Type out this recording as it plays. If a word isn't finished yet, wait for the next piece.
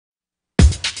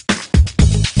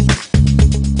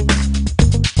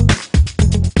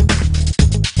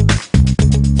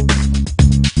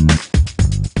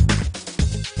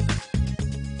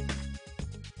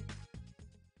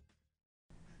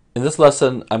this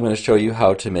lesson, I'm going to show you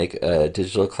how to make a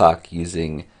digital clock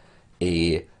using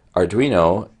a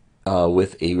Arduino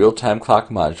with a real-time clock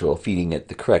module feeding it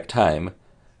the correct time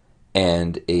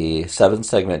and a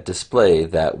 7-segment display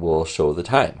that will show the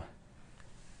time.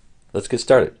 Let's get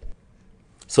started.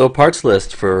 So a parts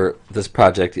list for this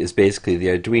project is basically the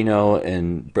Arduino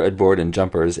and breadboard and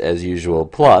jumpers as usual,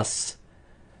 plus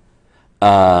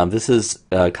this is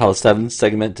called a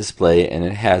 7-segment display, and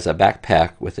it has a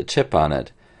backpack with a chip on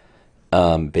it.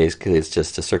 Basically, it's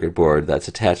just a circuit board that's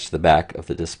attached to the back of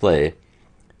the display,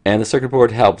 and the circuit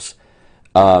board helps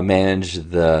manage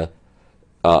the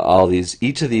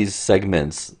each of these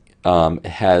segments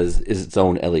is its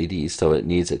own LED, so it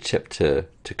needs a chip to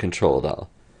control it all.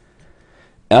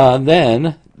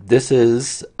 Then this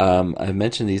is I've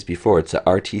mentioned these before. It's a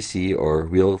RTC or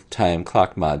real-time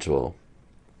clock module.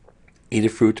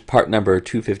 Adafruit part number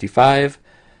 255,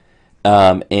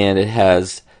 and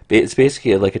it's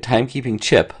basically like a timekeeping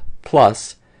chip,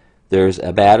 plus there's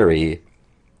a battery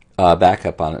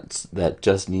backup on it that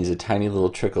just needs a tiny little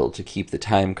trickle to keep the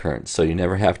time current, so you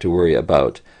never have to worry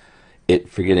about it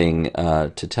forgetting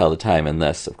to tell the time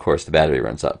unless, of course, the battery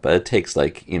runs out. But it takes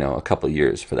like, a couple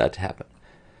years for that to happen.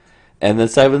 And the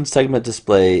 7-segment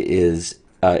display is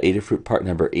Adafruit part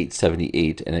number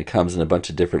 878, and it comes in a bunch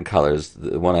of different colors.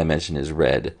 The one I mentioned is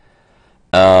red.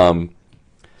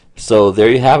 So there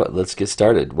you have it. Let's get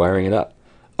started wiring it up.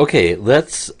 Okay,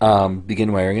 let's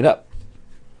begin wiring it up.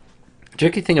 The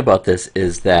tricky thing about this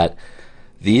is that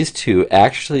these two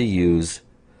actually use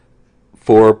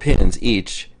 4 pins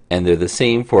each, and they're the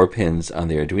same 4 pins on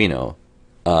the Arduino.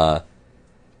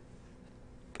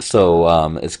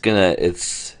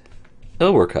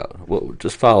 It'll work out. We'll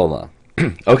just follow along.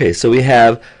 Okay, so we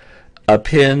have a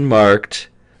pin marked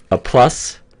a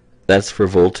plus. That's for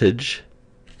voltage.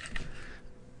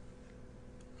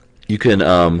 You can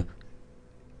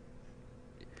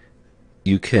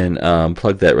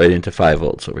plug that right into 5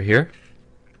 volts over here.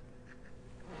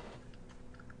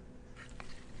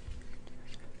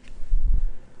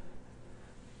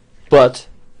 But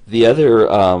the other,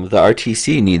 the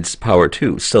RTC needs power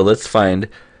too. So let's find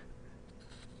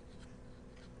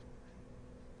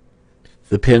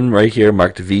the pin right here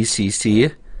marked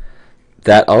VCC.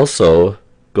 That also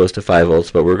goes to 5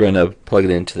 volts, but we're going to plug it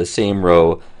into the same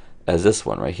row as this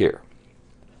one right here.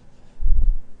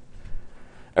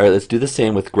 Alright, let's do the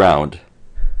same with ground.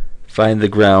 Find the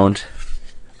ground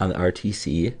on the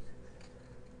RTC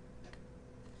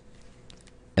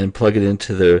and plug it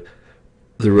into the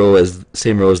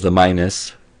same row as the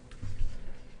minus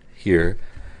here,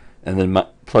 and then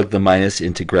plug the minus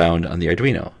into ground on the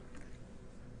Arduino.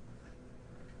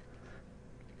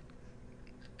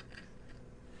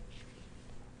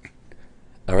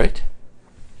 Alright.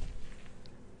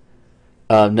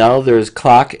 Now there's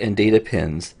clock and data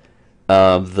pins.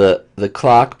 The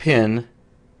clock pin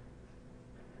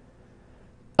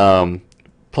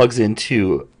plugs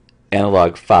into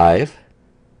analog 5,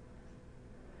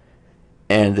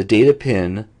 and the data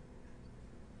pin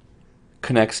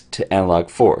connects to analog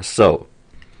 4. So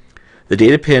the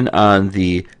data pin on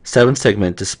the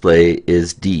 7-segment display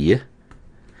is D,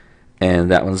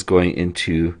 and that one's going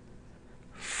into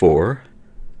 4.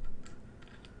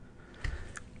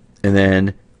 And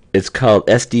then it's called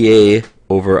SDA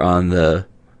over on the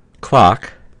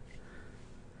clock,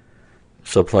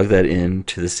 so plug that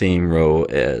into the same row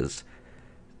as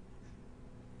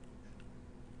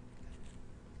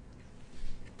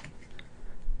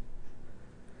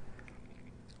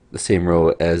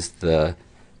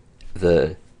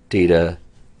the data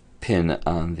pin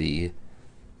on the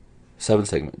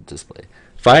 7-segment display.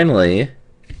 Finally,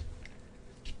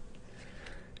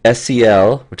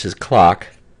 SCL, which is clock,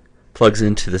 plugs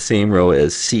into the same row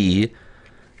as C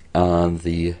on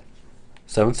the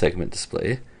 7-segment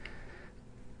display.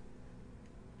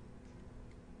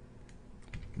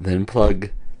 Then plug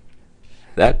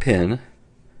that pin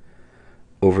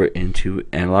over into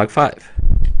analog 5.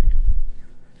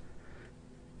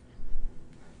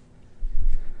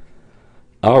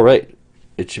 Alright,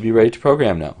 it should be ready to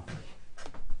program now.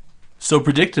 So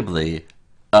predictably,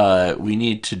 we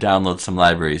need to download some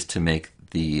libraries to make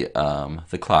the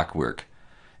clock work,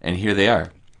 and here they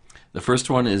are. The first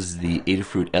one is the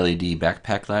Adafruit LED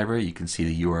backpack library. You can see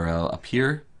the URL up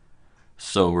here,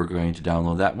 so we're going to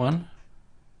download that one.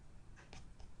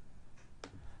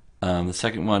 The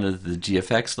second one is the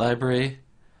GFX library.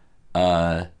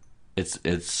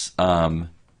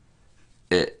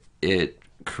 It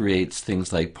creates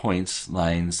things like points,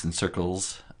 lines, and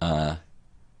circles.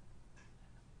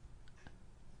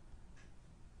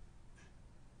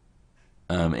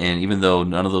 And even though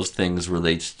none of those things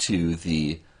relates to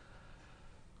the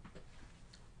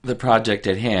the project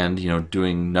at hand,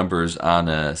 doing numbers on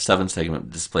a 7-segment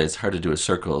display, it's hard to do a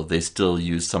circle. They still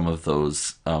use some of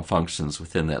those functions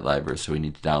within that library, so we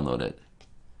need to download it.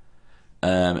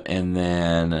 And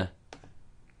then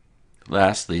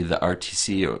lastly, the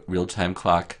RTC, or real-time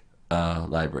clock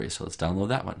library. So let's download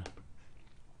that one.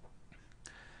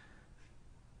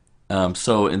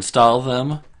 So install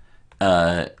them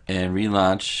and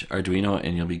relaunch Arduino,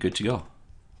 and you'll be good to go.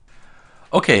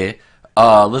 Okay,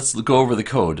 let's go over the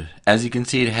code. As you can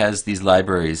see, it has these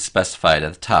libraries specified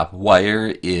at the top.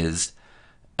 Wire is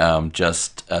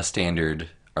just a standard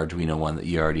Arduino one that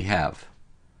you already have.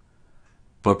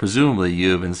 But presumably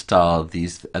you've installed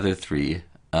these other three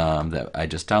that I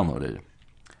just downloaded.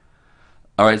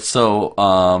 Alright, so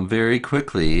very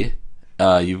quickly,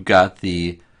 you've got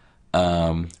the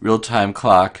real-time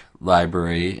clock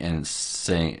library, and it's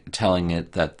telling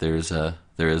it that there is a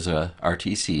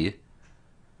RTC.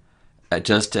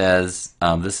 Just as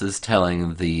this is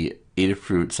telling the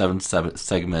Adafruit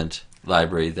 7-segment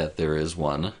library that there is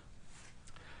one.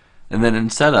 And then in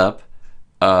setup,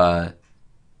 I'm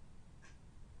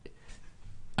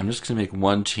just going to make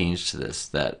one change to this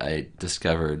that I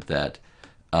discovered, that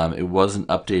it wasn't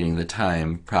updating the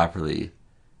time properly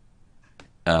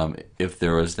if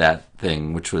there was that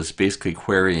thing, which was basically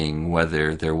querying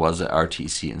whether there was an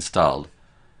RTC installed.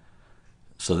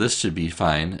 So this should be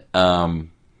fine.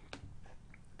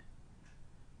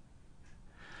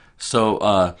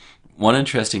 So one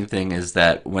interesting thing is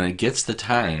that when it gets the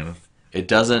time, it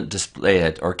doesn't display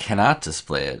it, or cannot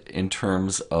display it, in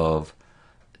terms of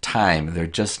time. They're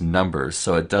just numbers,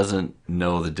 so it doesn't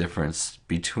know the difference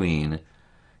between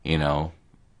 11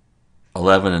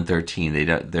 and 13.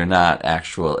 They're not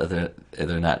actual,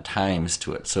 they're not times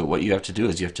to it. So what you have to do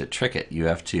is you have to trick it. You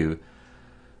have to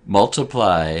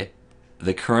multiply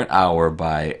the current hour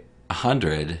by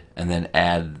 100 and then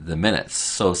add the minutes.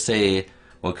 So say,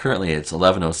 well, currently it's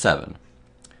 11:07.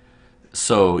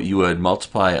 So you would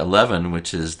multiply 11,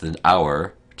 which is the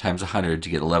hour, times 100 to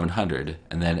get 1100,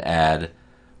 and then add,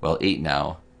 well, 8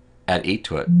 now. Add 8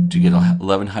 to it to get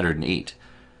 1108.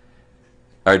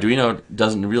 Arduino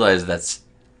doesn't realize that's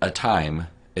a time.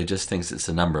 It just thinks it's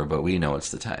a number, but we know it's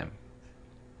the time.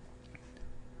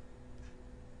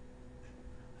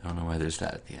 I don't know why there's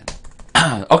that at the end.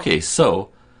 Okay,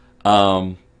 so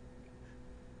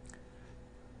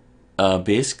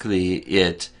basically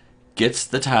it gets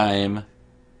the time,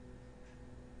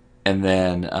 and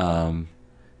then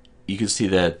you can see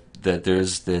that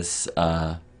there's this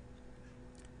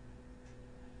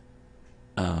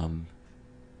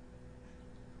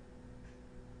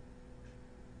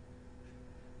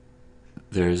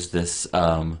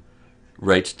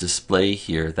right display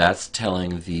here. That's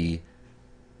telling the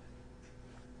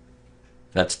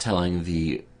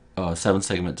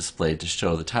 7-segment display to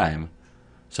show the time.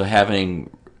 So having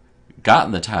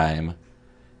gotten the time,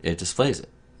 it displays it.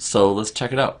 So let's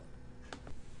check it out.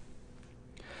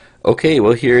 Okay,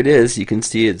 well, here it is. You can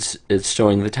see it's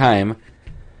showing the time.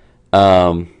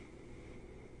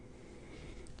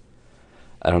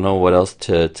 I don't know what else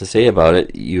to say about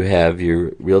it. You have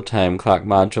your real-time clock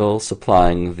module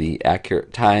supplying the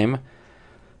accurate time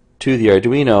to the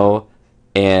Arduino,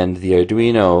 and the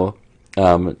Arduino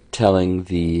telling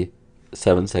the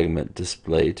 7-segment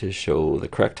display to show the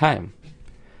correct time.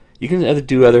 You can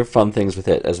do other fun things with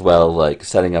it as well, like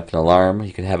setting up an alarm.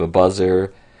 You can have a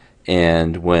buzzer,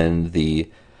 and when the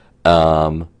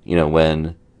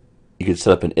when you could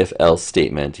set up an if-else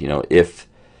statement.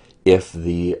 If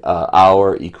the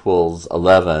hour equals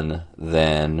 11,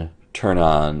 then turn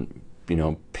on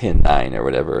pin 9 or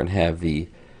whatever, and have the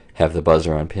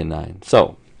buzzer on pin 9.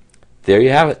 So there you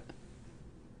have it.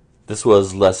 This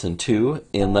was lesson 2.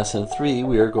 In lesson 3,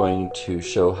 we are going to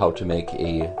show how to make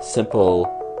a simple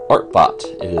art bot.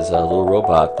 It is a little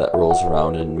robot that rolls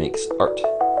around and makes art.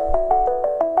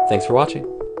 Thanks for watching.